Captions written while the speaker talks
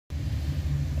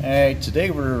Alright,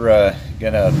 today we're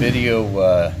gonna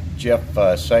video Jeff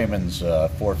Simon's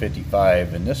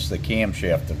 455, and this is the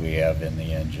camshaft that we have in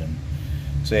the engine.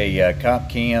 It's a Comp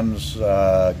Cams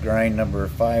grind number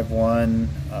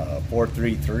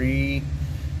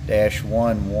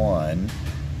 51433-11.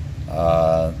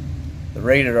 The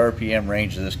rated RPM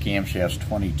range of this camshaft is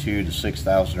 22 to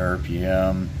 6,000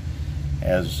 RPM.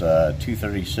 Has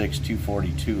 236,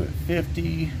 242 at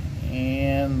 50.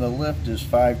 And the lift is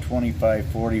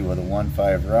 525/40 with a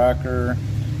 1.5 rocker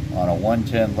on a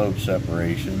 110 lobe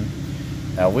separation.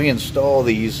 Now we install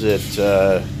these at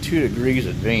 2 degrees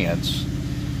advance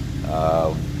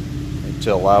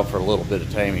to allow for a little bit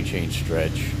of timing chain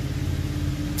stretch.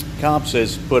 Comp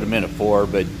says put them in at 4,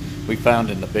 but we found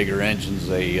in the bigger engines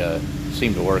they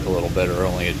seem to work a little better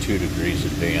only at 2 degrees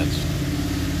advance.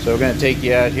 So we're going to take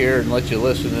you out here and let you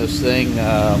listen to this thing.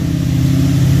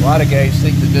 A lot of guys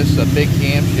think that this is a big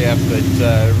camshaft, but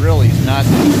really it's not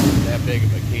that big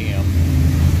of a cam.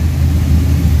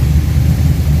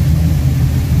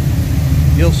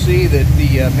 You'll see that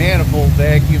the manifold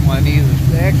vacuum on these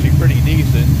is actually pretty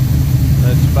decent.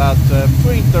 It's about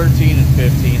between 13 and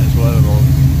 15 is what it'll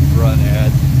run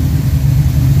at.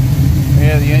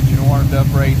 Yeah, the engine warmed up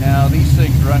right now. These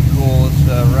things run cool. It's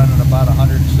running about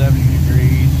 170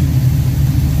 degrees.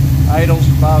 Idle's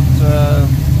about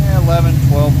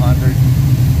 1200.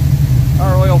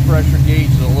 Our oil pressure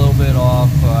gauge is a little bit off.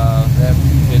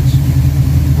 It's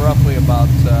roughly about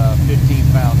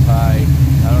 15 pounds high.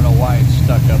 I don't know why it's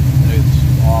stuck up. It's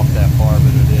off that far,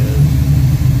 but it is.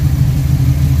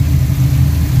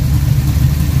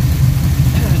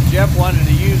 Jeff wanted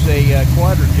to use a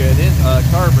quadrajet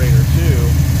carburetor too,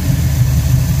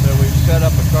 so we've set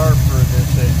up a carb for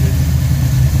this engine.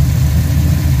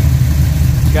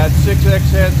 It's got 6X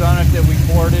heads on it that we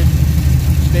ported.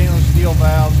 Stainless steel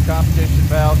valves, competition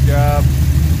valve job.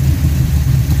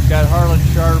 It's got Harland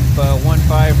Sharp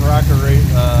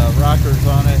 1.5 rockers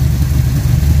on it.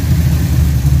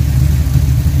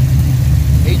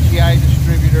 HEI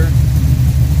distributor.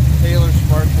 Taylor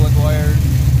spark plug wires.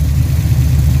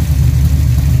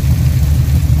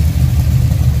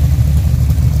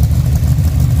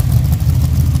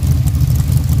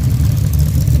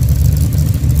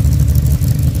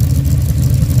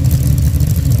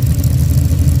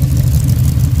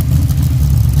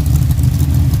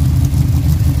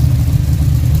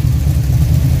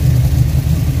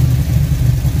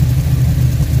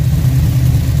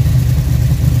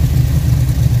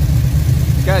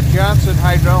 Got Johnson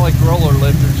hydraulic roller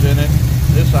lifters in it.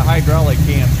 This is a hydraulic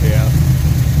camshaft.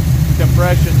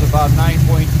 Compression's about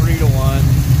 9.3 to 1.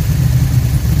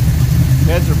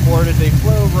 Heads are ported. They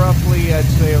flow roughly, I'd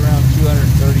say, around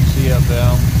 230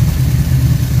 CFM.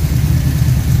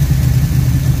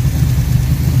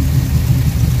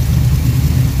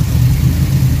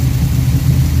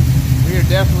 We are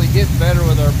definitely getting better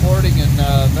with our porting and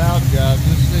valve jobs.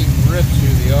 This thing rips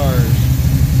through the R's.